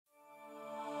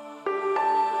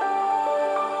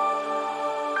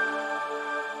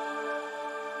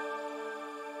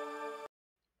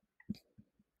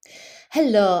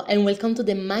Hello and welcome to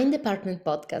the Mind Department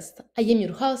podcast. I am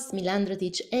your host,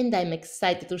 Milandrotic, and I'm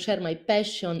excited to share my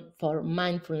passion for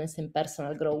mindfulness and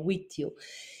personal growth with you.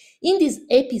 In this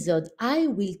episode, I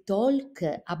will talk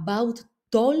about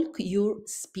Talk Your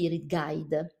Spirit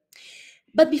Guide.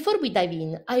 But before we dive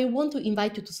in, I want to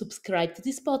invite you to subscribe to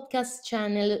this podcast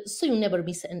channel so you never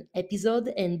miss an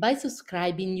episode. And by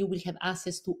subscribing, you will have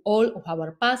access to all of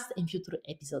our past and future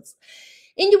episodes.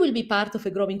 And you will be part of a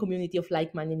growing community of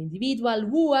like minded individuals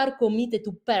who are committed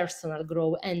to personal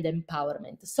growth and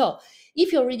empowerment. So,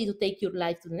 if you're ready to take your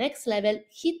life to the next level,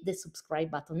 hit the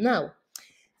subscribe button now.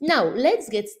 Now, let's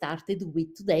get started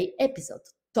with today's episode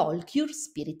Talk Your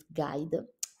Spirit Guide.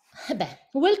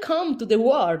 Welcome to the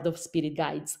world of spirit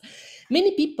guides.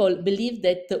 Many people believe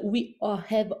that we all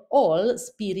have all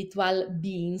spiritual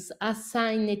beings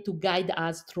assigned to guide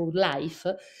us through life,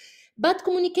 but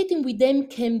communicating with them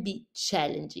can be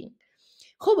challenging.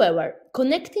 However,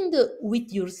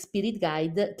 with your spirit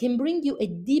guide can bring you a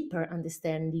deeper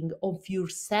understanding of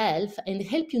yourself and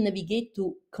help you navigate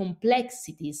to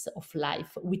complexities of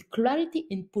life with clarity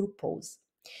and purpose.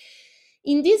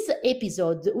 In this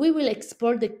episode, we will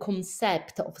explore the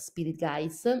concept of spirit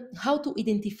guides, how to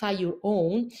identify your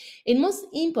own, and most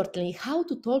importantly, how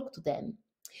to talk to them.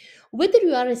 Whether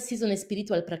you are a seasoned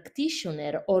spiritual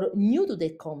practitioner or new to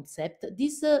the concept,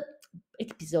 this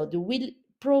episode will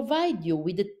provide you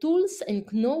with the tools and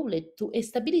knowledge to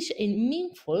establish a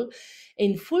meaningful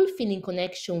and fulfilling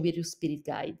connection with your spirit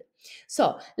guide.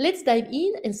 So, let's dive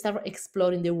in and start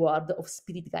exploring the world of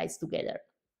spirit guides together.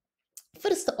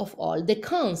 First of all, the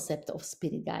concept of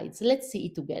spirit guides. Let's see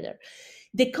it together.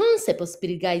 The concept of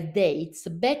spirit guide dates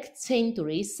back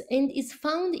centuries and is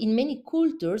found in many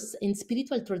cultures and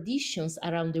spiritual traditions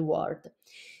around the world.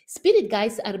 Spirit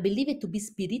guides are believed to be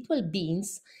spiritual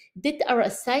beings that are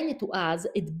assigned to us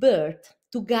at birth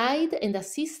to guide and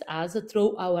assist us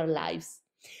through our lives.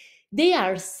 They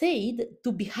are said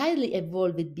to be highly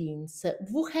evolved beings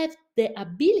who have the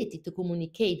ability to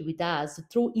communicate with us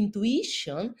through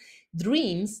intuition,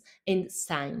 dreams, and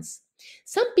signs.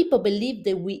 Some people believe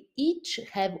that we each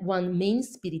have one main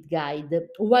spirit guide,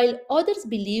 while others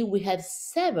believe we have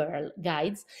several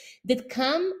guides that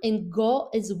come and go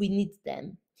as we need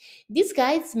them. These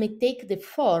guides may take the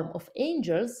form of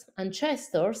angels,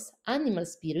 ancestors, animal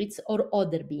spirits, or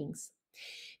other beings.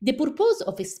 The purpose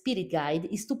of a spirit guide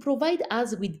is to provide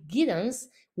us with guidance,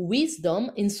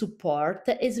 wisdom, and support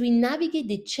as we navigate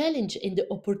the challenge and the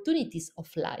opportunities of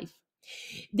life.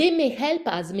 They may help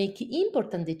us make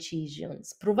important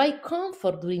decisions, provide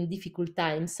comfort during difficult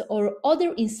times, or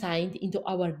other insight into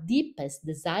our deepest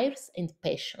desires and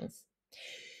passions.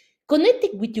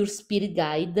 Connecting with your spirit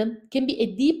guide can be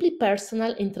a deeply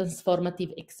personal and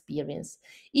transformative experience.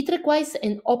 It requires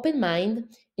an open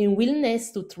mind and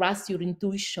willingness to trust your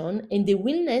intuition and the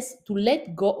willingness to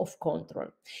let go of control.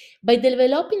 By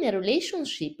developing a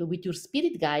relationship with your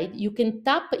spirit guide, you can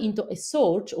tap into a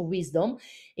source of wisdom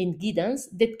and guidance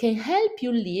that can help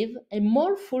you live a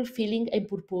more fulfilling and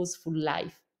purposeful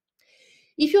life.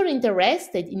 If you're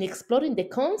interested in exploring the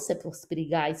concept of spirit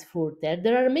guides further,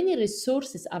 there are many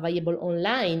resources available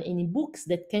online and in books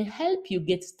that can help you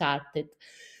get started.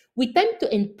 With time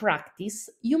to and practice,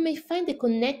 you may find that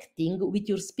connecting with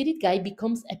your spirit guide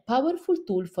becomes a powerful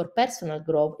tool for personal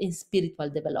growth and spiritual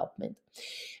development.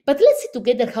 But let's see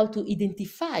together how to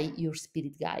identify your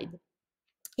spirit guide.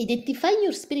 Identifying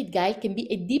your spirit guide can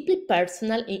be a deeply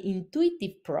personal and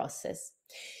intuitive process.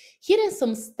 Here are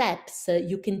some steps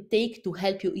you can take to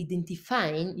help you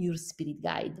identifying your spirit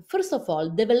guide. First of all,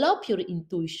 develop your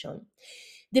intuition.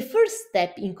 The first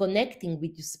step in connecting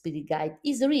with your spirit guide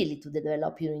is really to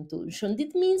develop your intuition.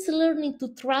 That means learning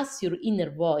to trust your inner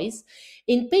voice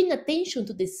and paying attention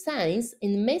to the signs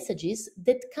and messages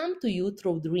that come to you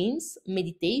through dreams,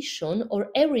 meditation,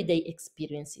 or everyday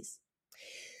experiences.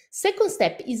 Second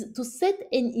step is to set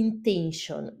an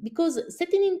intention, because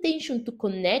setting intention to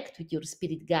connect with your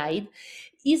spirit guide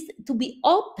is to be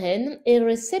open and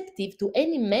receptive to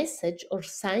any message or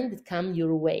sign that come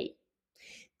your way.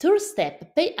 Third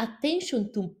step, pay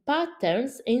attention to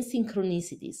patterns and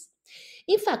synchronicities.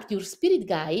 In fact, your spirit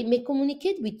guide may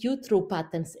communicate with you through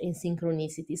patterns and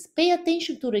synchronicities. Pay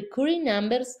attention to recurring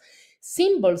numbers,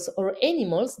 symbols, or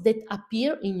animals that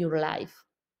appear in your life.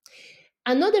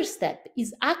 Another step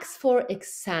is ask for a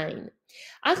sign.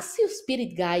 Ask your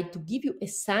spirit guide to give you a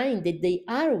sign that they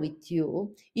are with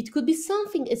you. It could be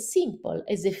something as simple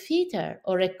as a feather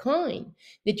or a coin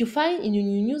that you find in an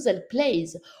unusual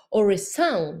place, or a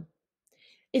sound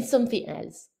and something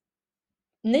else.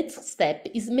 Next step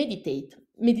is meditate.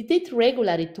 meditate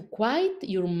regularly to quiet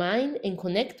your mind and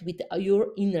connect with your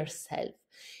inner self.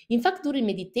 In fact, during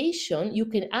meditation, you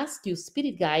can ask your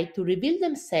spirit guide to reveal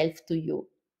themselves to you.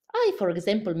 I, for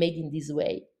example, made in this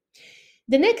way.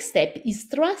 The next step is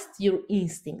trust your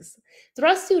instincts.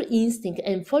 Trust your instinct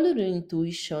and follow your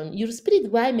intuition. Your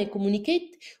spirit guide may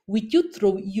communicate with you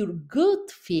through your gut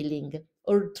feeling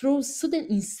or through sudden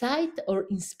insight or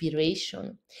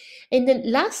inspiration. And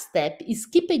then last step is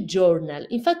keep a journal.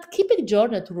 In fact, keep a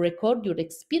journal to record your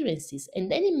experiences,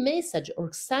 and any message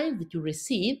or sign that you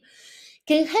receive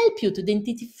can help you to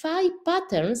identify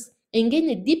patterns and gain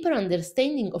a deeper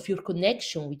understanding of your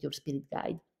connection with your spirit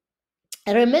guide.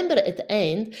 And remember at the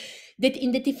end that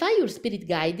identify your spirit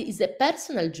guide is a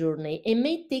personal journey and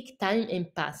may take time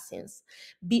and patience.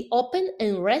 Be open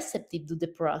and receptive to the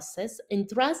process and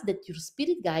trust that your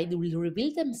spirit guide will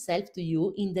reveal themselves to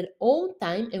you in their own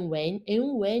time and when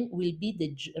will be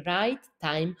the right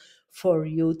time for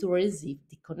you to receive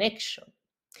the connection.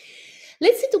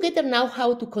 Let's see together now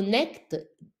how to connect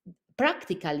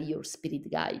practically your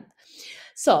spirit guide.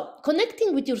 So,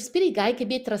 connecting with your spirit guide can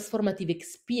be a transformative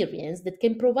experience that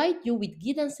can provide you with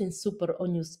guidance and support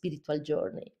on your spiritual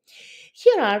journey.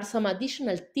 Here are some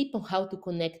additional tips on how to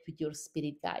connect with your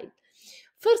spirit guide.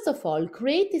 First of all,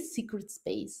 create a secret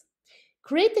space.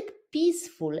 Create a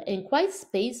peaceful and quiet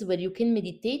space where you can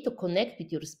meditate or connect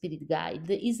with your spirit guide.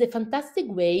 It is a fantastic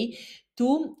way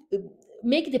to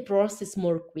make the process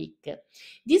more quick.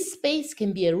 This space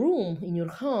can be a room in your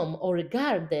home or a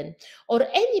garden or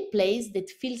any place that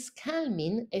feels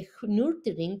calming and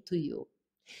nurturing to you.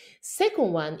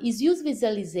 Second one is use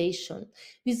visualization.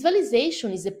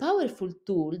 Visualization is a powerful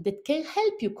tool that can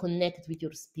help you connect with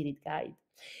your spirit guide.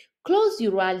 Close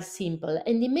your eyes simple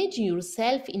and imagine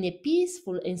yourself in a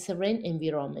peaceful and serene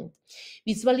environment.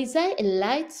 Visualize a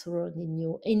light surrounding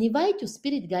you and invite your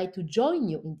spirit guide to join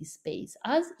you in this space.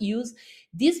 As use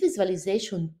this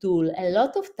visualization tool a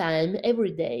lot of time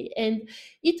every day, and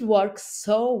it works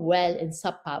so well and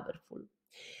so powerful.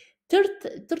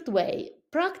 Third way,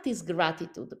 practice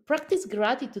gratitude. Practice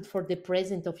gratitude for the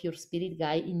presence of your spirit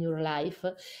guide in your life.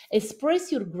 Express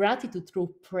your gratitude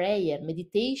through prayer,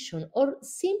 meditation, or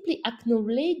simply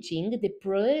acknowledging the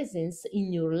presence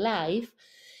in your life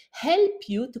help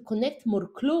you to connect more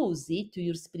closely to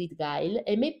your spirit guide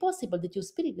and make possible that your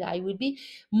spirit guide will be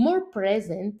more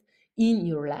present in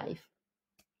your life.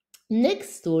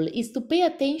 Next tool is to pay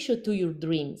attention to your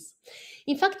dreams.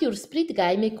 In fact, your spirit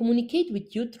guide may communicate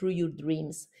with you through your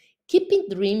dreams. Keep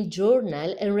a dream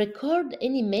journal and record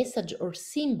any message or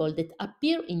symbol that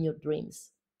appear in your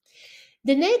dreams.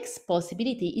 The next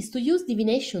possibility is to use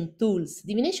divination tools.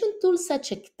 Divination tools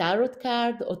such as tarot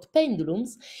card or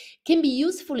pendulums can be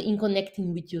useful in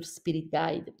connecting with your spirit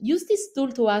guide. Use this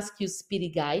tool to ask your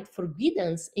spirit guide for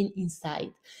guidance and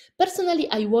insight. Personally,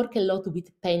 I work a lot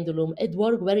with pendulum. It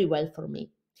works very well for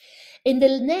me. And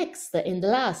the next and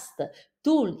last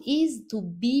tool is to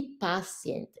be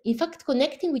patient. In fact,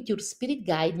 connecting with your spirit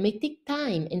guide may take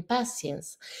time and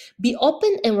patience. Be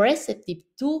open and receptive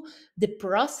to the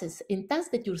process and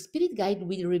trust that your spirit guide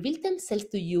will reveal themselves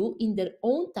to you in their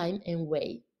own time and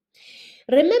way.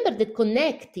 Remember that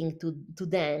connecting to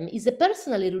them is a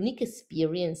personal and unique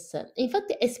experience. In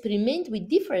fact, experiment with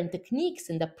different techniques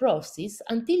and approaches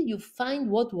until you find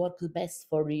what works best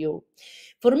for you.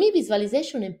 For me,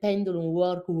 visualization and pendulum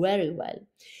work very well.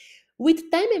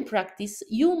 With time and practice,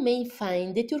 you may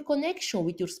find that your connection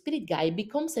with your spirit guide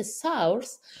becomes a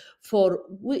source for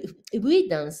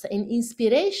guidance and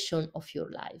inspiration of your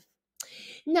life.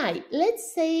 Now,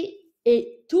 let's say a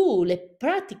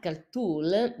practical tool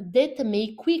that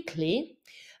may quickly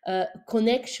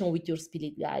connection with your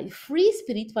spirit guide. Free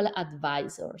spiritual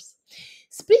advisors.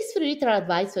 Free spiritual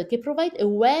advisors can provide a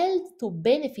wealth to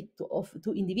benefit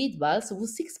to individuals who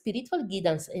seek spiritual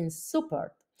guidance and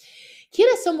support. Here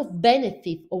are some of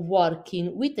benefits of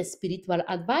working with a spiritual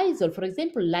advisor, for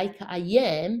example, like I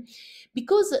am,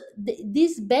 because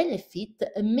this benefit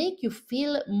make you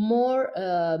feel more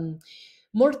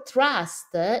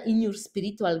trust in your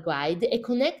spiritual guide and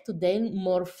connect to them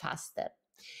more faster.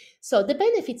 So the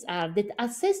benefits are that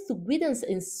access to guidance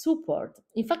and support.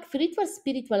 In fact,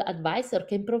 spiritual advisor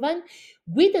can provide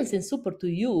guidance and support to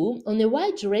you on a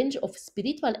wide range of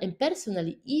spiritual and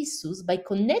personal issues by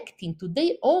connecting to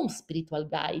their own spiritual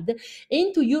guide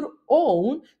and to your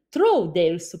own through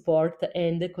their support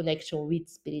and connection with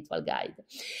spiritual guide,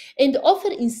 and offer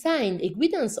insight and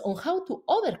guidance on how to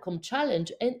overcome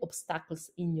challenge and obstacles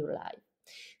in your life.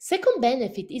 Second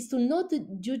benefit is to not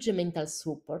judgmental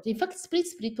support. In fact,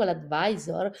 spiritual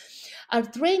advisors are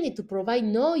trained to provide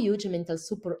no judgmental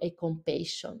support and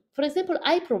compassion. For example,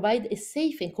 I provide a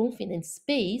safe and confident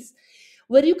space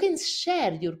where you can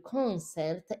share your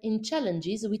concept and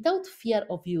challenges without fear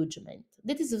of judgment.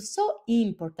 That is so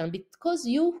important because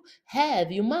you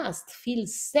must feel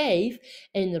safe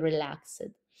and relaxed.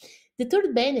 The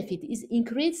third benefit is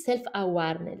increased self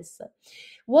awareness.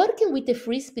 Working with a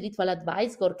free spiritual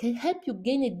advisor can help you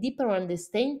gain a deeper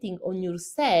understanding on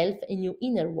yourself and your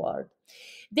inner world.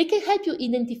 They can help you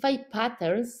identify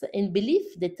patterns and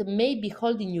beliefs that may be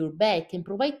holding you back and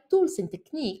provide tools and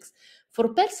techniques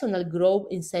for personal growth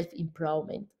and self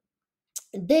improvement.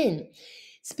 Then,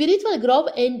 spiritual growth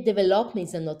and development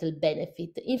is another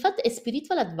benefit. In fact, a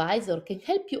spiritual advisor can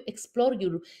help you explore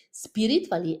your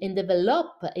spiritually and develop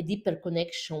a deeper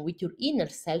connection with your inner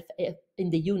self in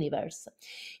the universe.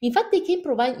 In fact, they can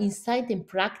provide insight and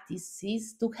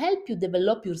practices to help you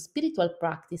develop your spiritual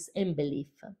practice and belief.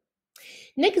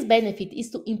 Next benefit is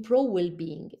to improve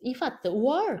well-being. In fact,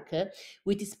 work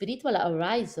with a spiritual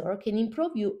advisor can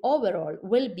improve your overall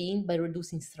well-being by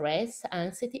reducing stress,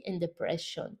 anxiety, and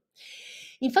depression.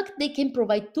 In fact, they can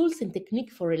provide tools and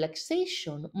techniques for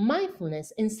relaxation,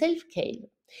 mindfulness, and self-care.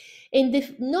 And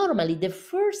normally, the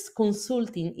first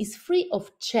consulting is free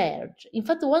of charge. In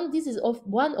fact, this is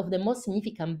one of the most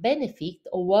significant benefits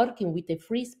of working with a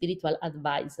free spiritual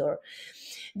advisor.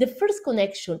 The first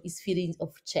connection is free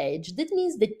of charge. That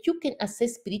means that you can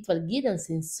access spiritual guidance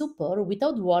and support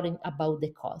without worrying about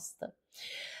the cost.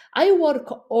 I work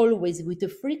always with a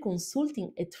free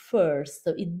consulting at first,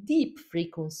 so a deep free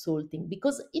consulting,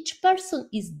 because each person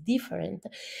is different.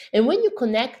 And when you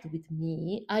connect with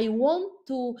me, I want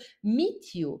to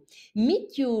meet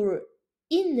your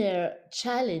inner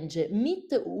challenge,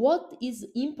 meet what is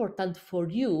important for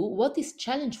you, what is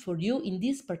challenge for you in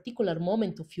this particular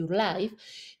moment of your life,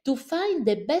 to find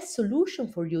the best solution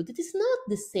for you that is not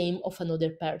the same of another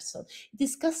person. It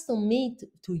is custom made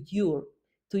to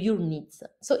your needs.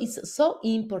 So it's so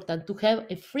important to have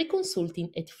a free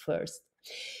consulting at first.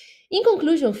 In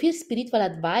conclusion, Fear Spiritual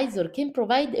Advisor can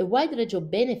provide a wide range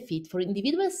of benefit for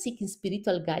individuals seeking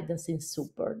spiritual guidance and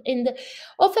support, and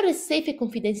offer a safe and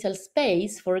confidential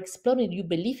space for exploring new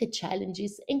beliefs and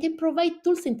challenges, and can provide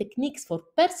tools and techniques for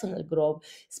personal growth,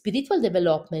 spiritual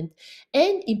development,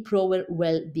 and improved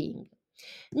well-being.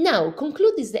 Now,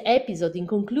 conclude this episode. In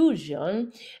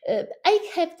conclusion,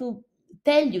 I have to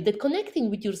tell you that connecting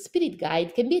with your spirit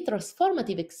guide can be a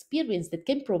transformative experience that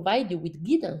can provide you with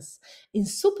guidance and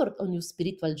support on your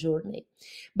spiritual journey.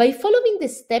 By following the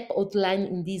step outlined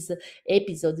in this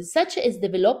episode, such as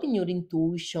developing your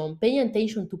intuition, paying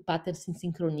attention to patterns and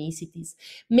synchronicities,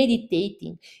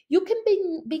 meditating, you can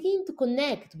begin to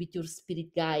connect with your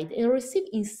spirit guide and receive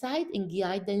insight and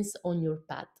guidance on your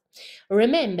path.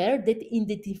 Remember that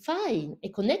identifying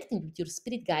and connecting with your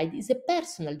spirit guide is a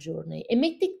personal journey and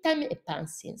may take time and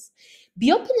patience.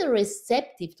 Be open and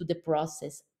receptive to the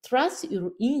process. Trust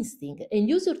your instinct and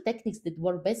use your techniques that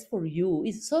work best for you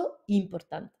is so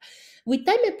important. With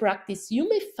time and practice, you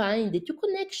may find that your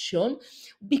connection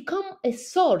become a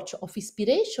source of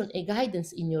inspiration and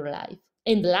guidance in your life.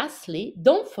 And lastly,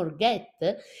 don't forget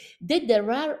that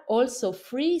there are also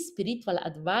free spiritual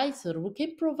advisors who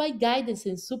can provide guidance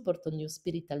and support on your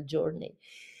spiritual journey.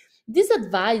 This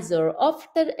advisor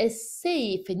offers a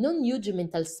safe and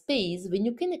non-judgmental space when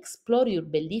you can explore your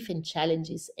beliefs and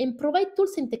challenges and provide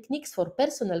tools and techniques for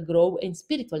personal growth and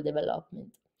spiritual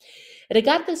development.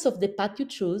 Regardless of the path you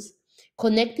choose,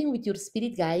 connecting with your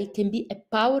spirit guide can be a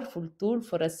powerful tool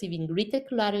for achieving greater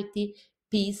clarity,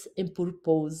 peace, and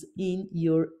purpose in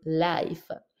your life.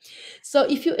 So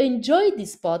if you enjoyed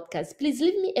this podcast, please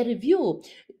leave me a review.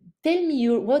 Tell me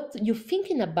what you're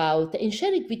thinking about and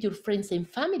share it with your friends and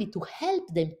family to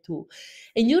help them too.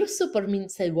 And your support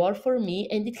means a lot for me,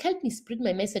 and it helped me spread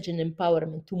my message and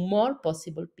empowerment to more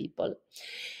possible people.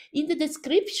 In the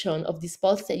description of this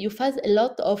post, you find a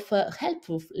lot of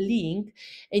helpful link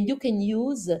and you can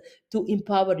use to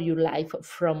empower your life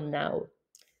from now.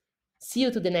 See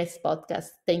you to the next podcast.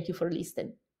 Thank you for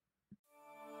listening.